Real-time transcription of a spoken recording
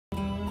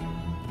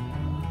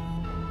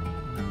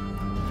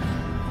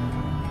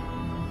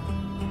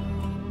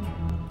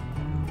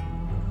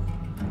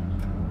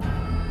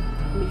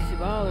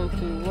Ballin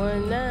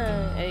 219.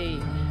 Hey,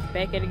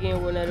 back at it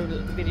again with another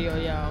video,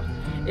 y'all.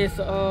 It's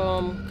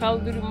Call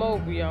of Duty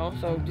Mobile, y'all.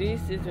 So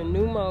this is a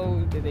new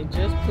mode that they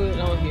just put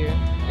on here.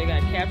 They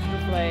got Capture the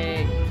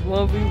Flag,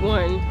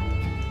 1v1,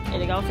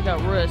 and they also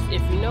got Rust.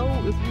 If you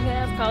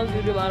have Call of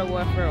Duty Modern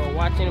Warfare or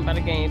watch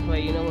anybody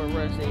gameplay, you know what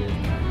Rust is.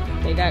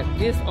 They got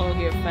this on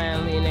here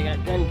finally, and they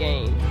got gun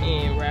game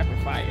and rapid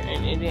fire.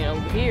 And then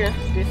over here,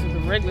 this is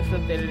the regular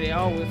stuff that they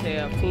always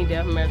have. Team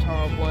Deathmatch,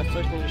 Hardpoint,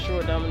 Search and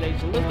Destroy,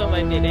 Domination, little stuff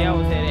like that. They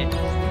always have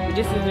that. But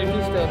this is the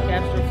new stuff.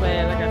 Capture the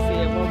Flag, like I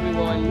said,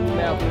 1v1, new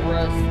map with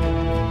Rust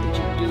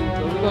that you do.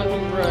 So we're gonna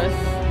do Rust.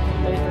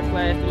 Laser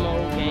Flash, the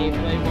mode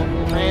gameplay. We're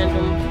gonna do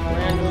random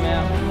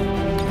map,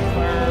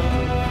 confirm.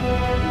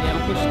 And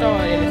I'm gonna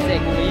start in a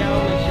second. But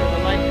y'all make sure to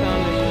like,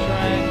 comment,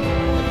 subscribe.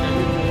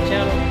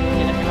 Channel,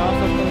 and I can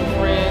also put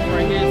friends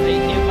right here, say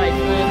invite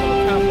friends on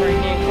the top right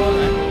hand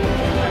corner.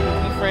 I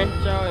can be friends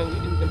with y'all and we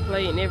can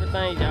play and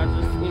everything. Y'all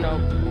just,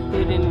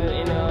 put it in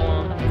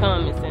the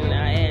comments and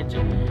I add you.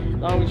 As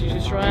long as you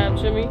subscribe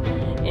to me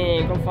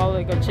and go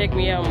check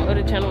me out on my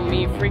other channel,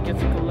 Me and Freak. It's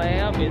a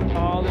collab. It's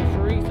all in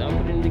free, so I'll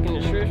put it in the link in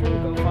the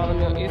description. Go follow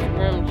me on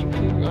Instagram,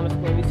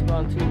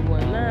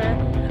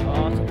 YouTube_LisaBallin219.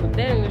 I'll also put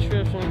that in the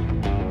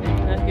description.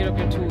 Let's get up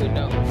into it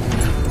though.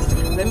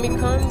 Let me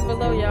comment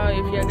below, y'all,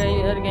 if y'all got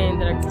any other game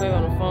that I can play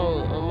on the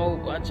phone or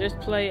mobile. I just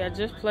played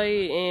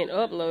and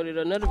uploaded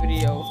another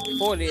video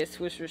for this,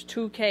 which was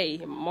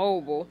 2K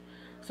mobile.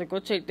 So go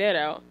check that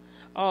out.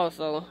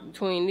 Also,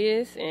 between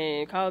this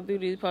and Call of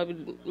Duty is probably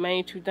the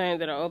main two things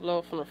that I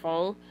upload from the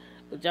phone.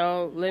 But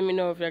y'all let me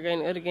know if y'all got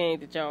any other games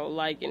that y'all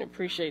like and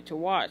appreciate to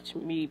watch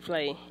me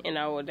play, and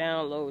I will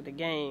download the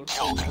game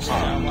so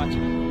y'all watch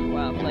it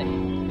while I play.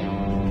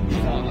 So,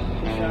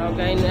 if y'all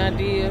got any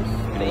ideas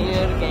for any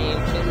other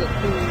games that look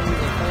cool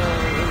and fun,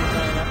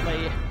 anything I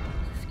play,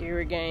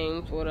 scary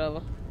games,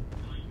 whatever.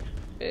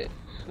 But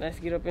let's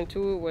get up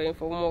into it, waiting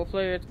for one more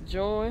player to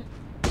join.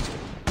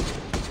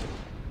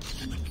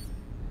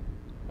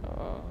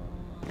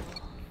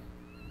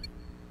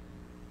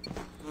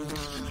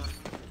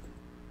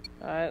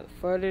 Alright,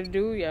 further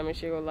ado, y'all make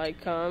sure you go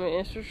like, comment,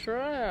 and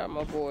subscribe,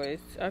 my boys.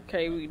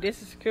 Okay, this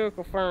is secure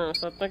confirmed,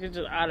 so I think it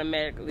just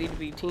automatically to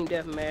be Team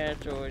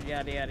Deathmatch or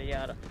yada yada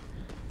yada.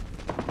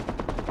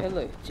 It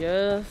looks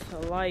just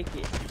like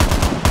it.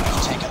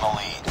 Taking the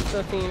lead. Good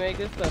stuff, teammate.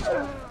 Good stuff.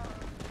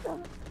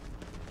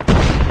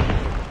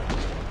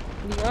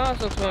 You can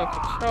also play on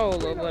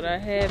controller, but I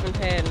haven't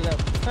had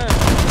enough time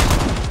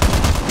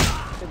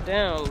to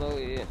download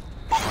it.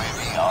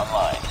 UAV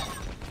online.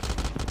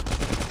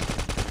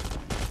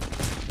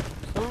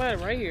 Somebody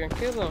right here,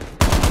 kill them.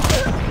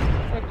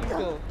 What you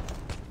doing?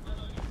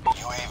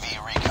 UAV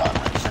recon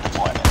ready for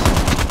deployment.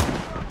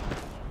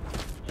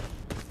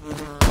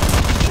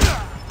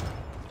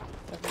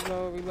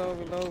 Reload.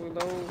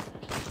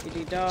 We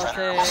need dog Predator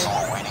tag. missile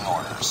awaiting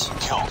orders.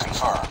 Kill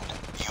confirmed.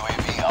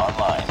 UAV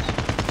online.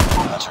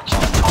 Hunter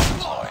killer drone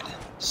deployed.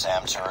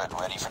 SAM turret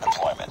ready for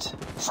deployment.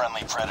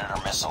 Friendly Predator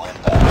missile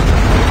inbound.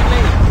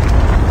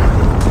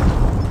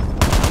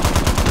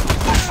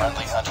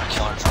 Friendly Hunter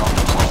killer drone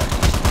deployed.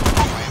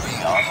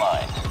 UAV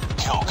online.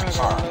 Kill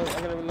confirmed. I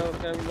gotta reload.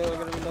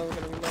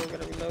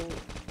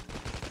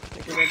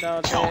 Get that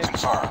dog Kill tag.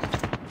 confirmed.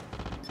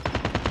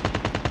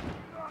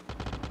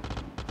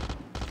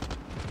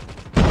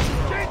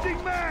 Changing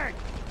mag!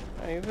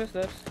 Hey, what's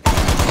that?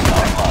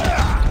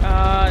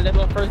 Online. That's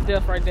my first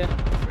death right there.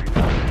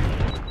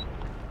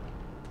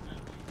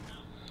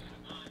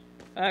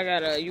 I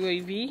got a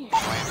UAV.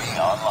 UAV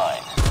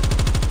online.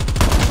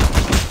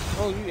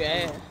 Oh, you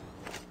ass.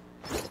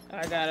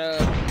 I got a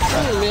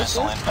Predator missile.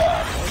 missile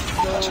inbound.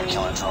 Hunter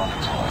killer drone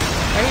deployed.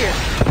 Right here.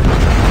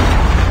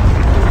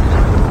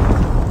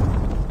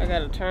 I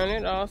gotta turn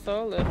it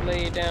also. Let's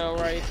lay it down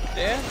right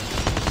there.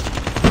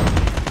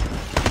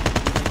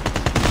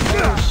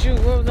 Oh shoot,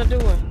 what was I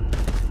doing?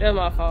 That was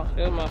my fault. I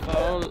don't even know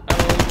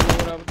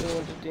what I was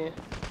doing just then.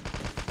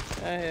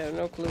 I have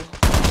no clue.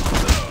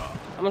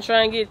 I'm gonna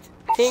try and get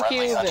 10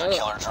 kills and up.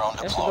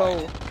 That's the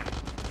goal.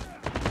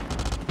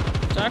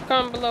 So I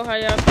comment below how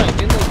y'all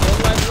think. It looks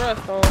just like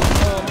Rust on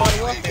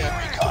Modern Warfare.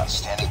 UAV recon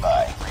standing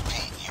by.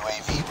 Repeat,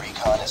 UAV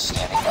recon is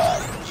standing by.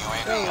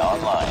 UAV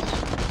online.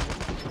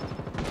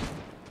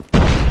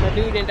 My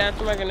dude didn't die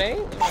to my grenade.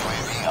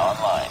 UAV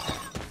online.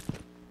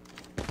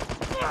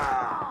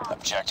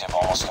 Objective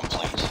almost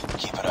complete.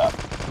 Keep it up.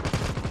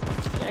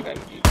 I gotta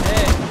get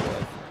that,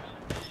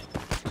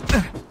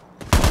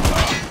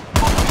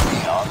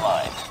 UAV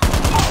online.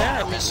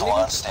 boy. Missile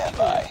on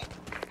standby.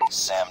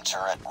 SAM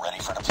turret ready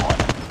for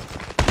deployment.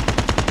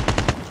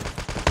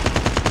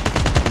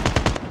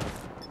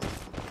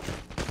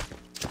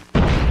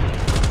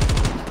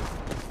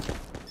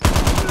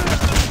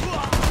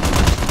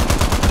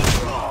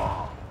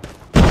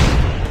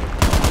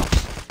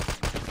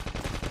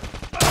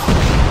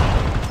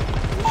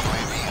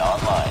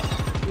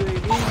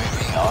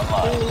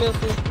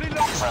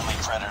 Friendly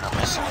Predator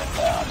missile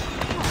inbound.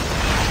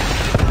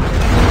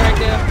 Right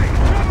there.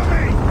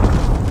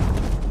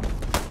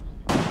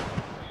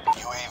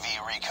 UAV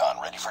recon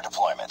ready for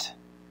deployment.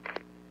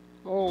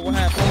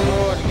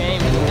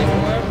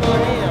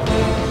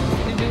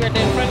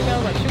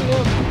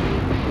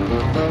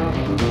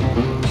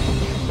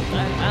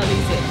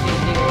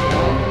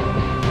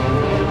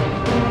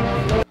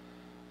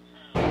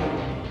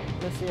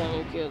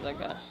 I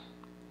got.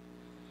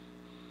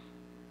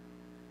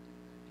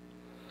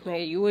 Man,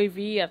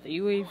 UAV after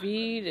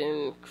UAV,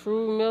 then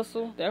cruise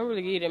missile. They don't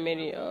really get that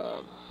many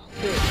kills.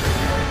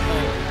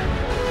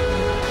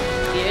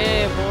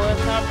 Yeah, boy,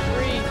 top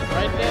 3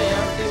 right there.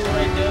 Y'all see me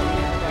right there.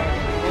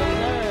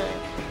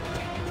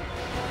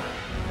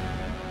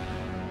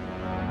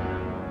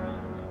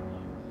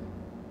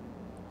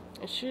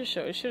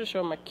 It should have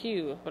shown my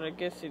kill, but I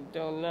guess it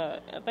do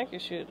not. I think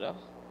it should though.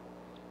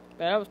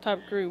 But that was top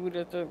 3.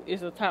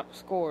 It's the top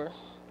score.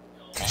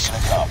 Mission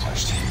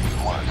accomplished.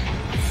 Good work.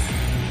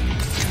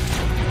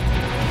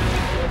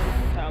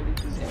 That's how we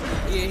do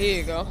that. Yeah, here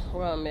you go.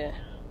 Where I'm at.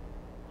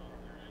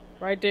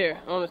 Right there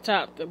on the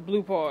top, the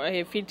blue part. I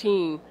had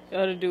 15. The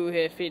other dude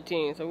had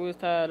 15, so we was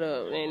tied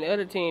up. And the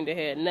other team, they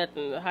had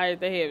nothing. The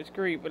highest they had was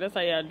 3. But that's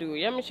how y'all do it.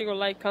 Y'all make sure you go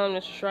like, comment,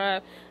 and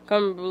subscribe.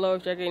 Comment below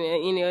if y'all get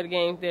any other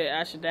games that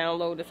I should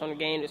download that's on the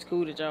game that's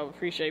cool that y'all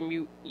appreciate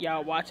me,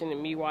 y'all watching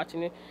and me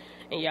watching it.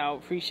 And y'all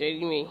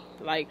appreciate me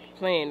like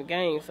playing the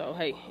game. So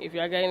hey, if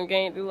y'all got any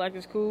game do like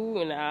it's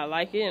cool and I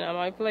like it, and I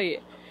might play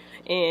it.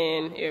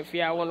 And if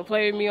y'all want to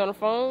play with me on the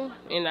phone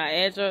and I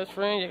add y'all as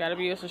friends, you gotta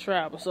be a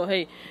subscriber. So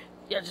hey,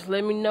 y'all just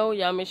let me know.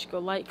 Y'all make sure you go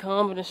like,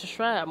 comment, and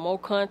subscribe. More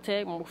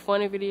content, more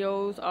funny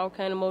videos, all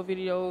kind of more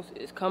videos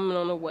is coming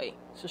on the way.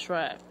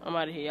 Subscribe. I'm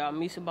out of here, y'all.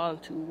 Misa Ballin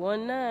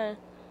 219.